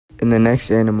And the next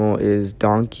animal is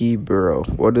donkey burro.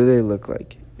 What do they look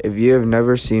like? If you have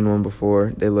never seen one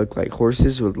before, they look like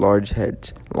horses with large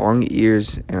heads, long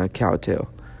ears, and a cowtail.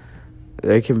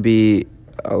 There can be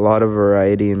a lot of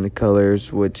variety in the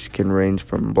colors, which can range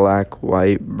from black,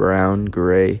 white, brown,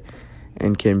 gray,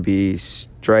 and can be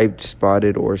striped,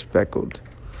 spotted, or speckled.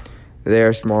 They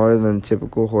are smaller than the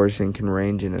typical horse and can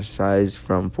range in a size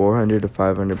from 400 to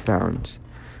 500 pounds.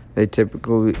 They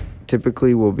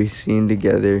typically will be seen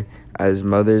together as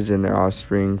mothers and their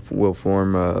offspring will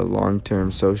form a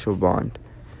long-term social bond.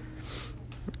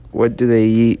 What do they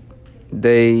eat?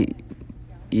 They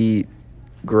eat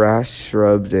grass,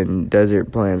 shrubs, and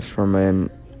desert plants from an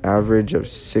average of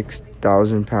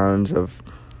 6,000 pounds of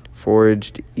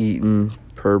forage eaten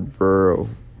per burrow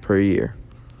per year.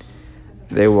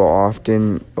 They will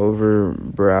often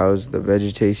overbrowse the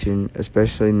vegetation,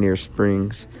 especially near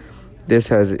springs. This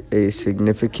has a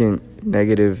significant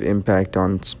negative impact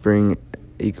on spring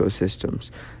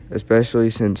ecosystems, especially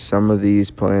since some of these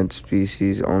plant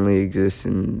species only exist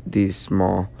in these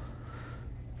small,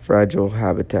 fragile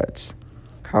habitats.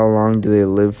 How long do they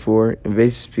live for?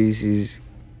 Invasive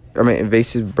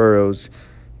burrows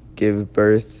give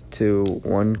birth to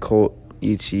one colt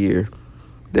each year.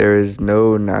 There is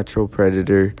no natural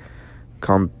predator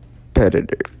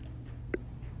competitor.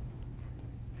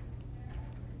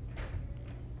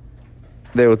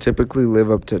 They will typically live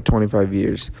up to 25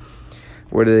 years.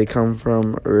 Where do they come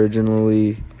from?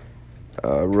 Originally,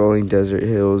 rolling desert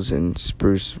hills and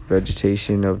spruce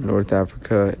vegetation of North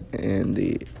Africa and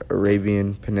the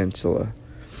Arabian Peninsula.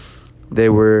 They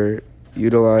were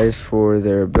utilized for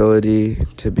their ability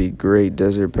to be great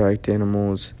desert-packed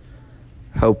animals,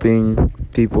 helping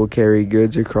people carry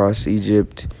goods across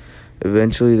Egypt.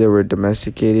 Eventually, they were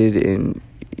domesticated in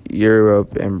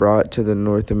Europe and brought to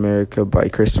North America by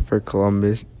Christopher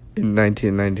Columbus in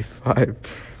 1995.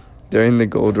 During the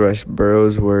gold rush,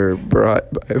 burros were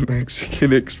brought by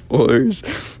Mexican explorers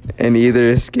and either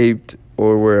escaped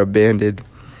or were abandoned.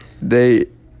 The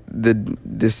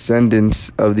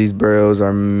descendants of these burros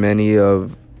are many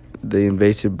of the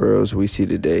invasive burros we see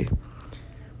today.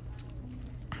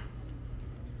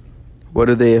 What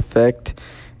do they affect?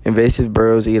 Invasive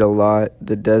burros eat a lot.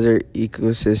 The desert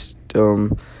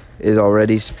ecosystem is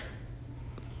already,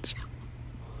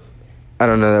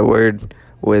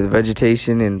 with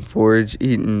vegetation and forage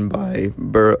eaten by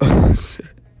burros.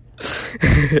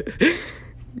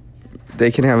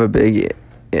 They can have a big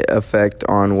effect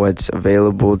on what's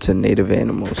available to native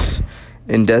animals.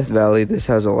 In Death Valley, this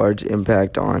has a large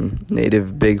impact on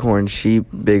native bighorn sheep.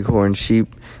 Bighorn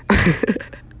sheep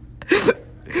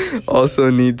also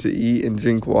need to eat and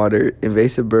drink water.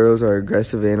 Invasive burros are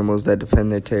aggressive animals that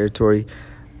defend their territory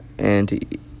and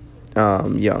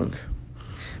young.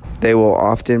 They will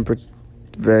often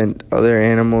prevent other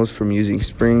animals from using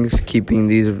springs, keeping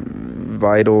these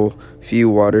vital few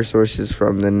water sources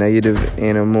from the native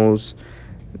animals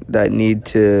that need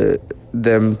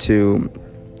them to.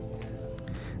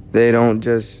 They don't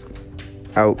just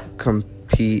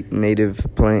outcompete native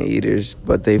plant eaters,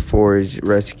 but they forage,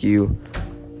 rescue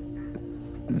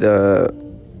the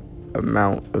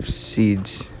amount of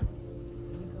seeds.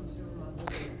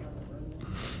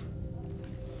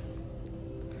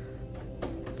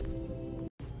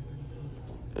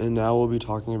 And now we'll be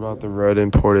talking about the red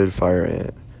imported fire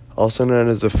ant. Also known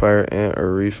as the fire ant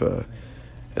or Rifa,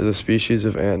 is a species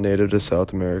of ant native to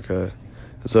South America.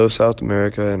 Though South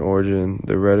America in origin,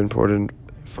 the red imported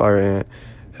fire ant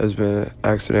has been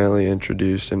accidentally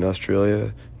introduced in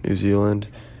Australia, New Zealand,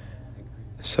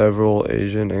 several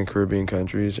Asian and Caribbean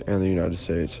countries, and the United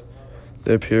States.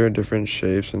 They appear in different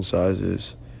shapes and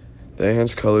sizes. The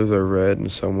ant's colors are red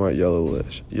and somewhat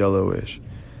yellowish,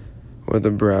 with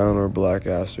a brown or black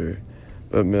aster,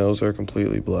 but males are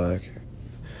completely black.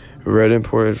 Red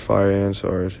imported fire ants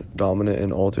are dominant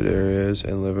in altered areas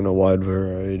and live in a wide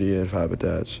variety of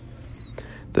habitats.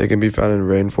 They can be found in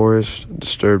rainforests,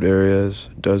 disturbed areas,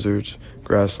 deserts,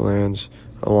 grasslands,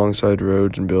 alongside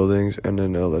roads and buildings, and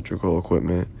in electrical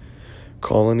equipment.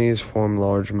 Colonies form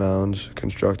large mounds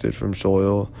constructed from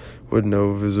soil with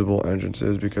no visible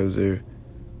entrances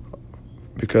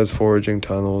because foraging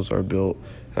tunnels are built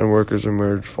and workers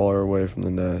emerge far away from the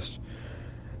nest.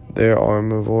 They are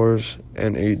omnivores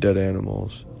and eat dead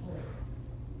animals,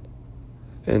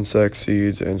 insects,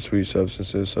 seeds, and sweet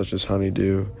substances such as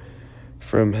honeydew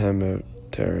from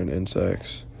hemipteran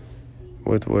insects,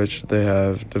 with which they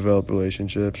have developed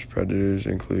relationships. Predators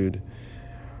include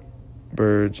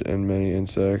birds and many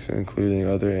insects, including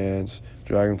other ants,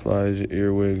 dragonflies,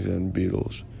 earwigs, and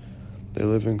beetles. They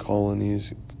live in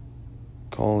colonies.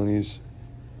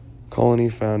 Colony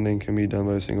founding can be done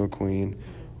by a single queen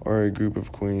or a group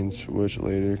of queens, which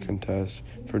later contest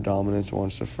for dominance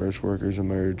once the first workers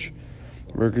emerge.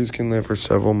 Workers can live for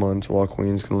several months, while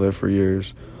queens can live for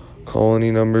years.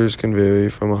 Colony numbers can vary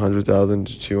from 100,000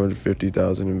 to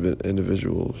 250,000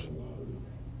 individuals.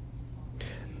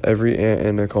 Every ant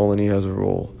in a colony has a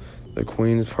role. The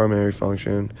queen's primary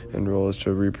function and role is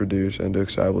to reproduce and to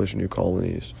establish new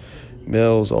colonies.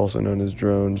 Males, also known as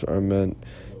drones, are meant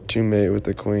to mate with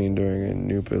the queen during a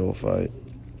nuptial flight,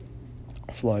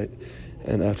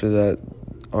 and after that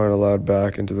aren't allowed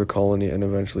back into the colony and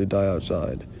eventually die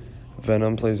outside.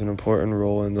 Venom plays an important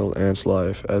role in the ant's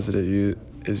life, as it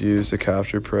is used to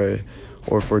capture prey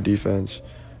or for defense.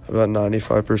 About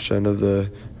 95% of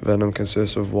the venom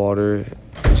consists of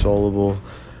water-insoluble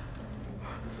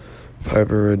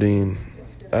piperidine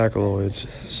alkaloids,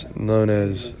 known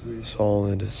as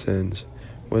solidins,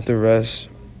 with the rest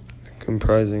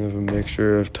comprising of a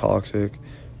mixture of toxic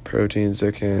proteins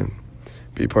that can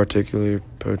be particularly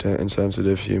potent and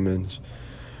sensitive to humans.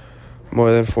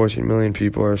 More than 14 million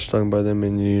people are stung by them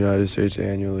in the United States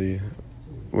annually,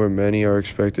 where many are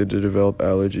expected to develop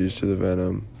allergies to the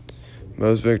venom.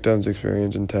 Most victims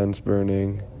experience intense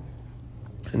burning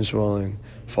and swelling,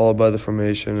 followed by the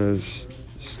formation of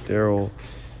sterile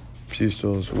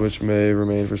pustules, which may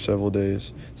remain for several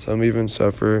days. Some even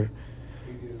suffer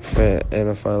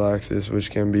anaphylaxis,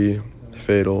 which can be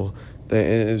fatal. The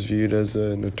ant is viewed as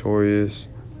a notorious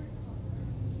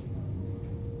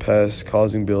pest,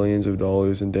 causing billions of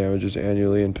dollars in damages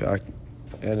annually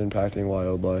impacting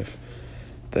wildlife.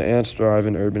 The ants thrive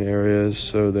in urban areas,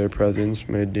 so their presence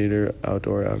may deter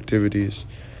outdoor activities.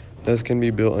 Nests can be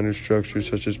built under structures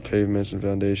such as pavements and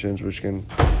foundations, which can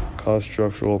cause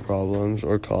structural problems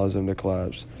or cause them to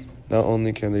collapse. Not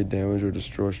only can they damage or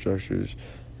destroy structures,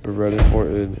 but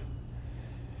red-imported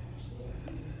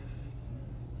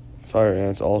fire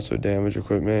ants also damage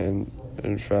equipment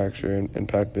and fracture and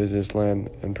impact business, land,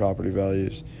 and property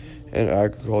values. In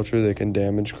agriculture, they can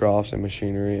damage crops and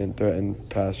machinery and threaten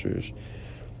pastures.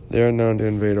 They are known to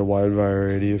invade a wide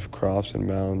variety of crops, and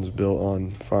mounds built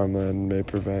on farmland may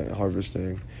prevent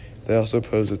harvesting. They also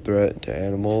pose a threat to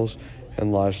animals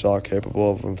and livestock,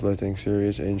 capable of inflicting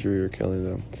serious injury or killing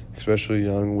them, especially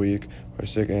young, weak, or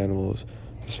sick animals.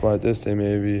 Despite this, they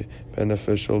may be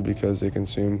beneficial because they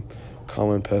consume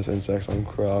common pest insects on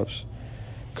crops.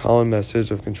 Common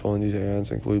methods of controlling these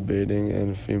ants include baiting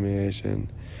and fumigation.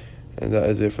 And that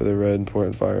is it for the red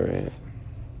important fire ant.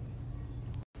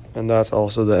 And that's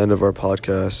also the end of our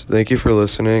podcast. Thank you for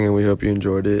listening, and we hope you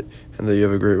enjoyed it and that you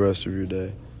have a great rest of your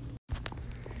day.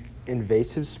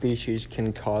 Invasive species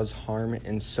can cause harm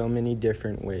in so many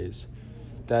different ways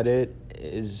that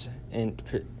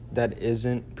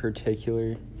isn't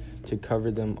particular to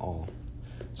cover them all.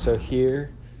 So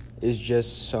here is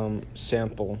just some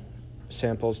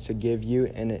samples to give you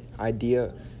an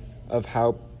idea of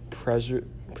how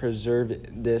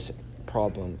preserved this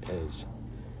problem is.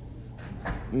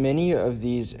 Many of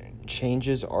these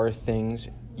changes are things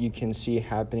you can see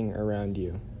happening around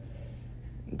you.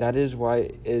 That is why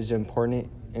it is important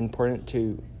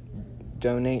to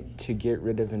donate to get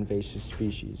rid of invasive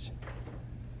species.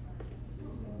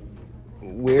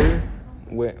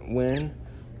 When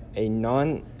a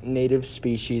non-native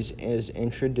species is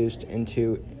introduced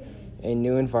into a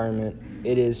new environment,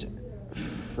 it is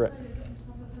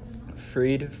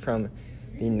freed from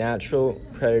the natural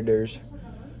predators,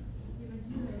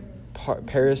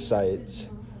 parasites,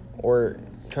 or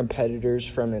competitors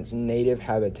from its native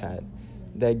habitat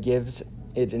that gives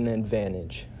it an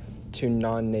advantage to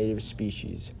non-native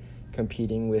species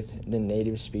competing with the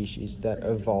native species that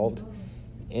evolved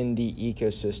in the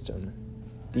ecosystem.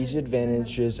 These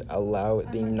advantages allow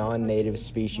the non-native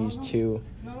species to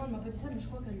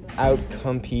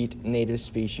outcompete native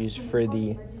species for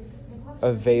the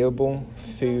available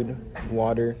food,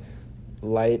 water,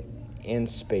 light, and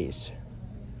space.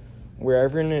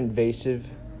 Wherever an invasive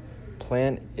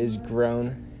plant is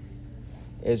grown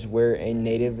is where a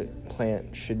native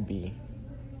plant should be.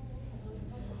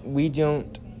 We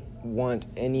don't want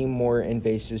any more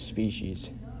invasive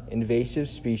species. Invasive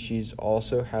species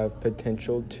also have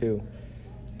potential to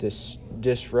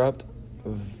disrupt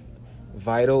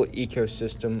vital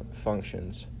ecosystem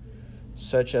functions,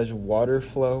 such as water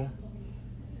flow,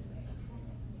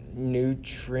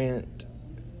 nutrient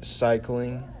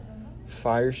cycling,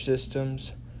 fire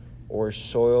systems, or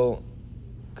soil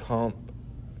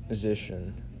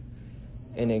composition.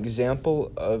 An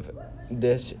example of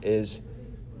this is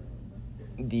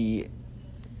the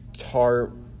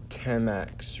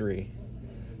Tartamaxery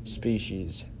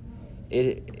species.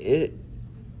 It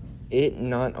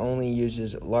not only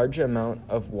uses large amount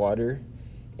of water,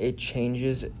 it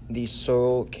changes the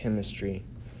soil chemistry,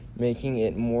 making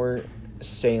it more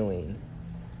saline.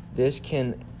 This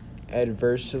can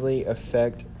adversely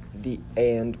affect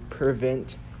and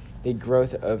prevent the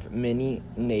growth of many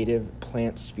native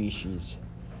plant species.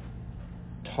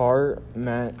 Tar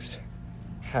max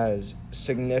has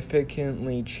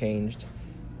significantly changed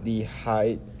the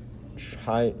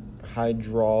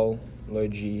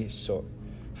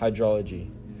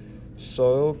hydrology,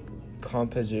 soil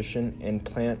composition, and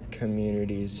plant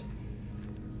communities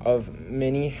of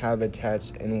many habitats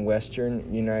in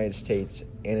western United States,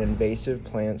 and invasive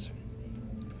plants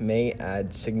may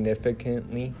add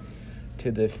significantly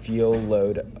to the fuel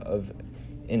load of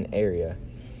an area,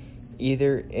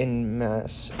 either in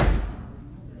mass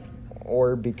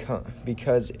or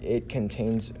because it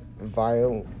contains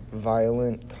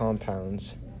violent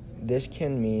compounds. This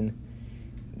can mean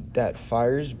that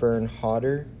fires burn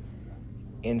hotter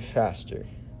and faster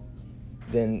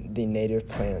than the native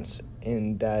plants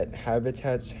and that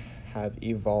habitats have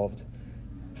evolved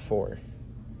for.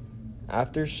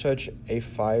 After such a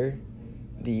fire,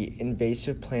 the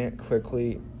invasive plant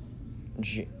quickly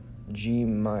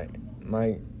germinates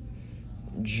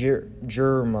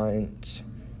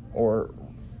or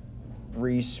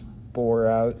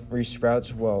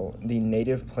resprouts, while the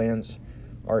native plants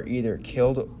are either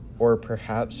killed or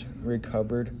perhaps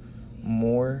recovered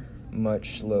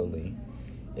much slowly.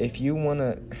 If you want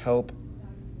to help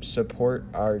support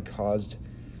our cause,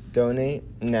 donate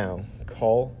now.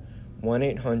 Call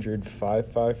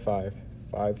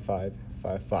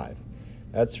 1-800-555-5555.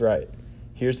 That's right.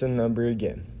 Here's the number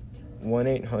again.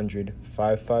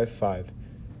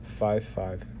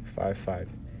 1-800-555-5555.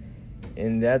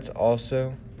 And that's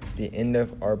also the end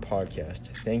of our podcast.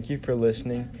 Thank you for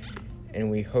listening, and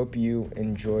we hope you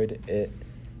enjoyed it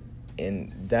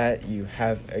and that you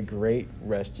have a great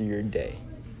rest of your day.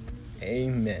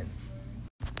 Amen.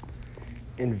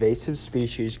 Invasive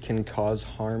species can cause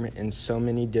harm in so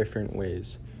many different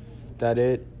ways that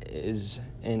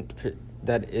isn't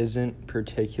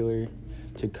particular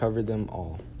to cover them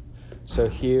all. So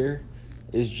here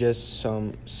is just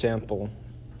some samples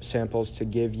to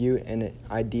give you an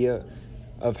idea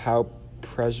of how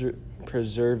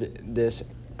preserved this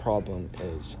problem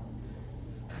is.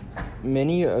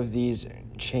 Many of these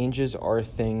changes are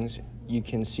things you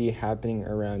can see happening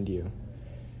around you.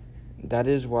 That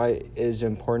is why it is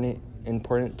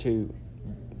important to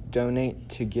donate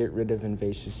to get rid of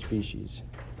invasive species.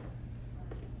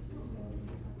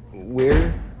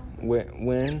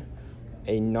 When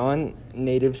a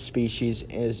non-native species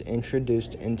is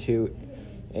introduced into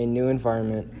a new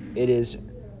environment, it is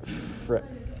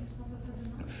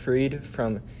freed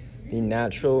from the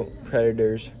natural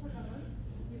predators,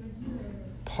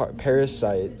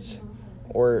 parasites,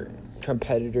 or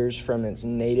competitors from its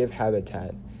native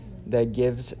habitat. That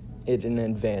gives it an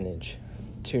advantage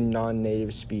to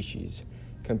non-native species,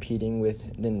 competing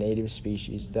with the native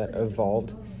species that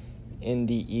evolved in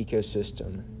the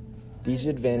ecosystem. These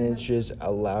advantages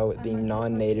allow the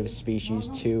non-native species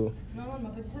to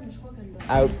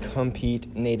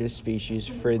outcompete native species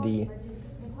for the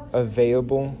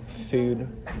available food,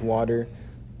 water,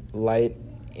 light,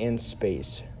 and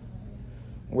space.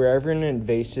 Wherever an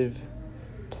invasive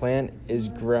plant is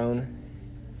grown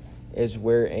is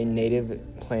where a native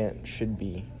plant should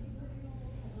be.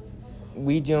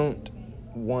 We don't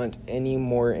want any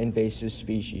more invasive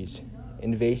species.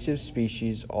 Invasive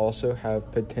species also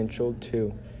have potential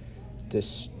to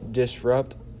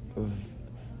disrupt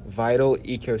vital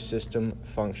ecosystem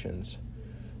functions,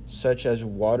 such as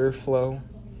water flow,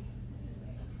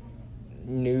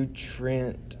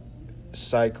 nutrient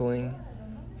cycling,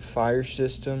 fire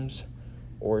systems,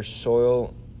 or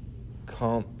soil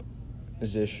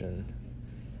composition.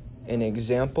 An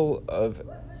example of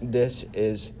this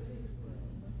is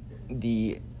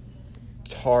the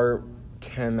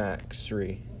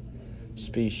Tartamaxery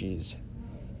species.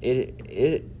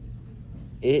 It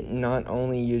not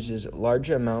only uses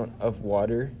large amount of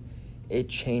water, it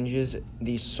changes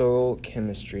the soil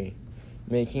chemistry,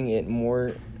 making it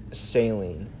more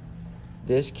saline.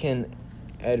 This can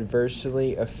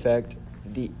adversely affect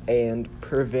and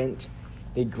prevent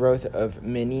the growth of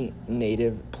many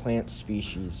native plant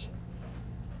species.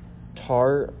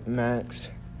 Tar max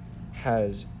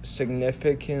has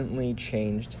significantly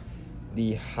changed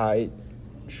the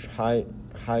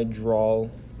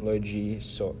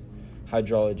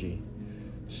hydrology,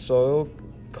 soil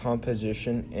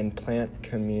composition, and plant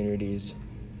communities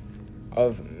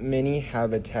of many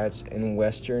habitats in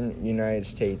western United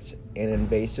States, and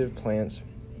invasive plants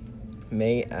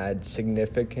may add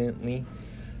significantly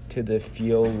to the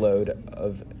fuel load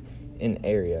of an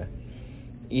area,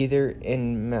 either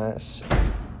in mass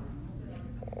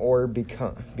or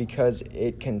because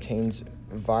it contains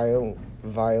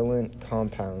violent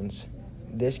compounds.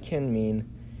 This can mean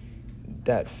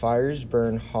that fires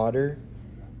burn hotter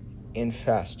and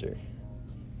faster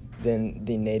than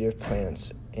the native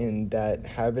plants and that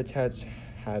habitats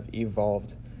have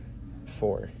evolved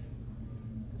for.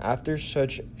 After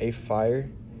such a fire,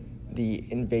 the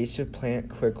invasive plant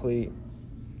quickly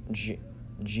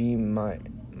germinates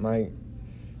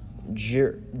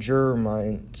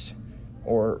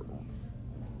or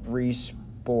resprouts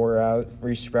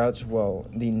while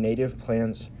the native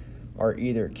plants are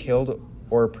either killed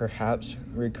or perhaps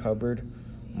recovered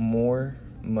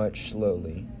much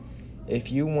slowly.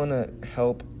 If you want to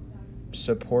help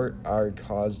support our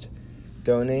cause,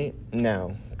 donate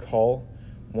now. Call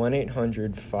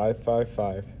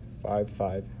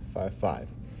 1-800-555-5555.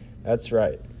 That's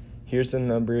right. Here's the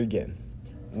number again.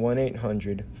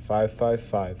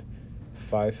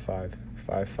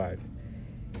 1-800-555-5555.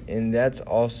 And that's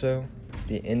also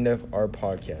the end of our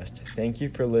podcast. Thank you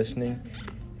for listening,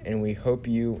 and we hope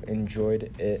you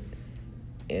enjoyed it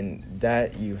and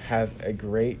that you have a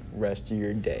great rest of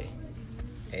your day.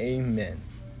 Amen.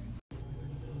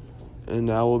 And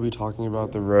now we'll be talking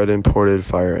about the red imported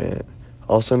fire ant.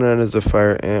 Also known as the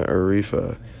fire ant or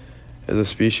Rifa, is a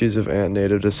species of ant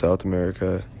native to South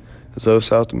America. Though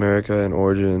South America in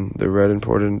origin, the red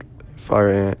imported fire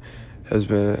ant has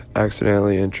been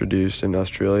accidentally introduced in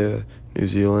Australia, New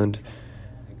Zealand,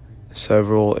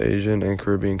 several Asian and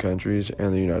Caribbean countries,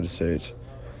 and the United States.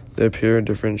 They appear in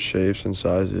different shapes and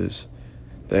sizes.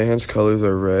 The ant's colors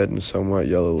are red and somewhat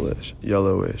yellowish,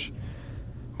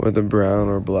 with a brown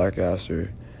or black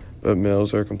aster, but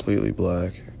males are completely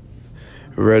black.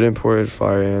 Red imported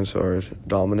fire ants are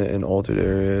dominant in altered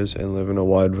areas and live in a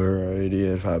wide variety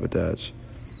of habitats.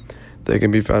 They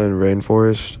can be found in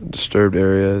rainforests, disturbed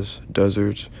areas,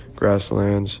 deserts,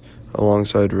 grasslands,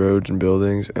 alongside roads and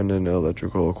buildings, and in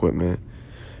electrical equipment.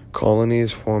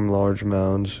 Colonies form large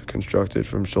mounds constructed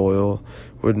from soil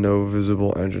with no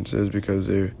visible entrances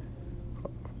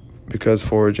because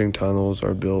foraging tunnels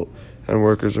are built and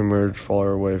workers emerge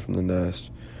far away from the nest.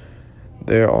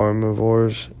 They are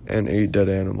omnivores and eat dead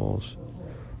animals,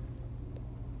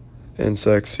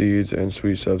 insects, seeds, and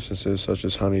sweet substances such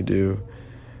as honeydew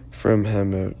from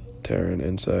hemipteran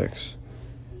insects,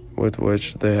 with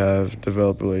which they have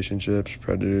developed relationships.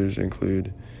 Predators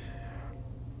include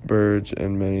birds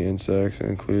and many insects,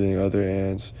 including other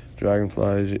ants,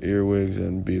 dragonflies, earwigs,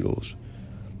 and beetles.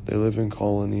 They live in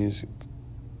colonies.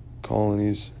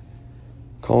 Colony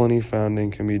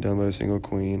founding can be done by a single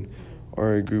queen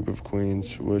or a group of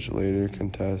queens, which later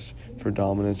contest for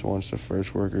dominance once the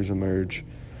first workers emerge.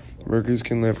 Workers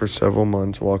can live for several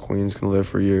months, while queens can live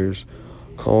for years.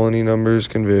 Colony numbers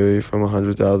can vary from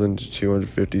 100,000 to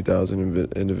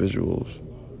 250,000 individuals.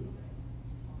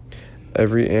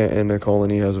 Every ant in a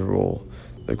colony has a role.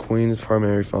 The queen's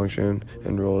primary function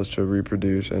and role is to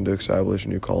reproduce and to establish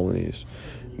new colonies.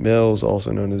 Males,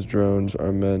 also known as drones,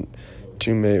 are meant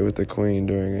to mate with the queen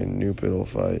during a nuptial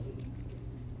flight,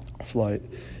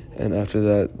 and after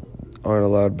that aren't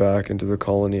allowed back into the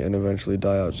colony and eventually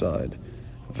die outside.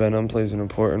 Venom plays an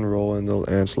important role in the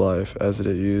ant's life, as it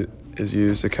is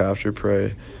used to capture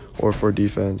prey or for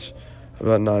defense.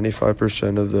 About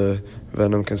 95% of the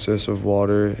venom consists of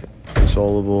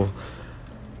water-insoluble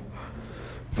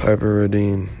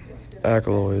piperidine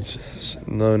alkaloids,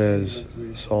 known as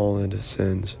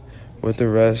solidins, with the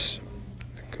rest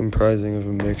comprising of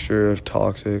a mixture of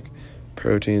toxic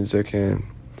proteins that can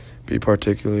be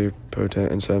particularly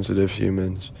potent and sensitive to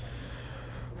humans.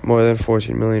 More than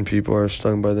 14 million people are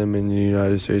stung by them in the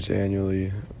United States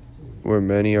annually, where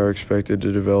many are expected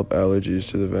to develop allergies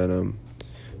to the venom.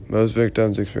 Most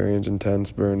victims experience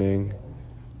intense burning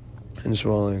and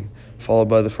swelling, followed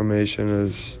by the formation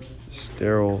of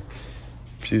sterile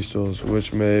pustules,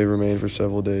 which may remain for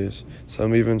several days.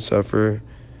 Some even suffer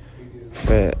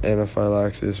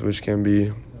anaphylaxis, which can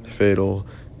be fatal.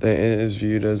 The ant is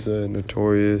viewed as a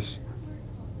notorious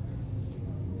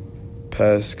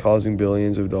pest, causing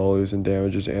billions of dollars in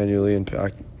damages annually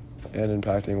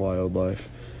impacting wildlife.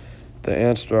 The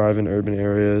ants thrive in urban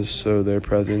areas, so their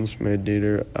presence may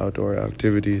deter outdoor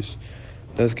activities.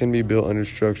 Nests can be built under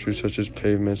structures such as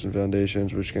pavements and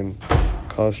foundations, which can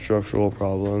cause structural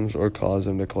problems or cause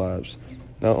them to collapse.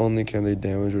 Not only can they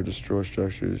damage or destroy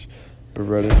structures, but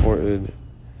red imported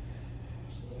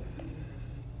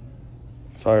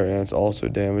fire ants also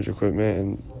damage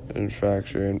equipment and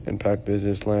fracture and impact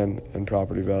business, land, and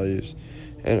property values.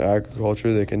 In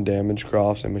agriculture, they can damage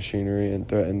crops and machinery and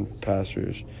threaten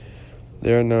pastures.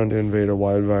 They are known to invade a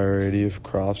wide variety of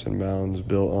crops, and mounds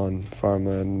built on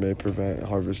farmland may prevent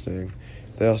harvesting.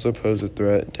 They also pose a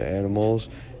threat to animals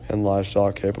and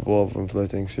livestock, capable of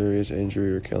inflicting serious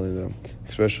injury or killing them,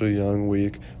 especially young,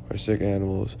 weak, or sick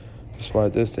animals.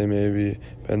 Despite this, they may be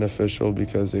beneficial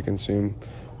because they consume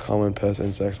common pest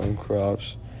insects on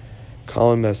crops.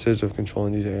 Common methods of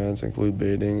controlling these ants include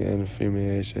baiting and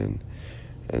fumigation.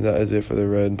 And that is it for the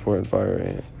red important fire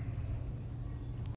ant.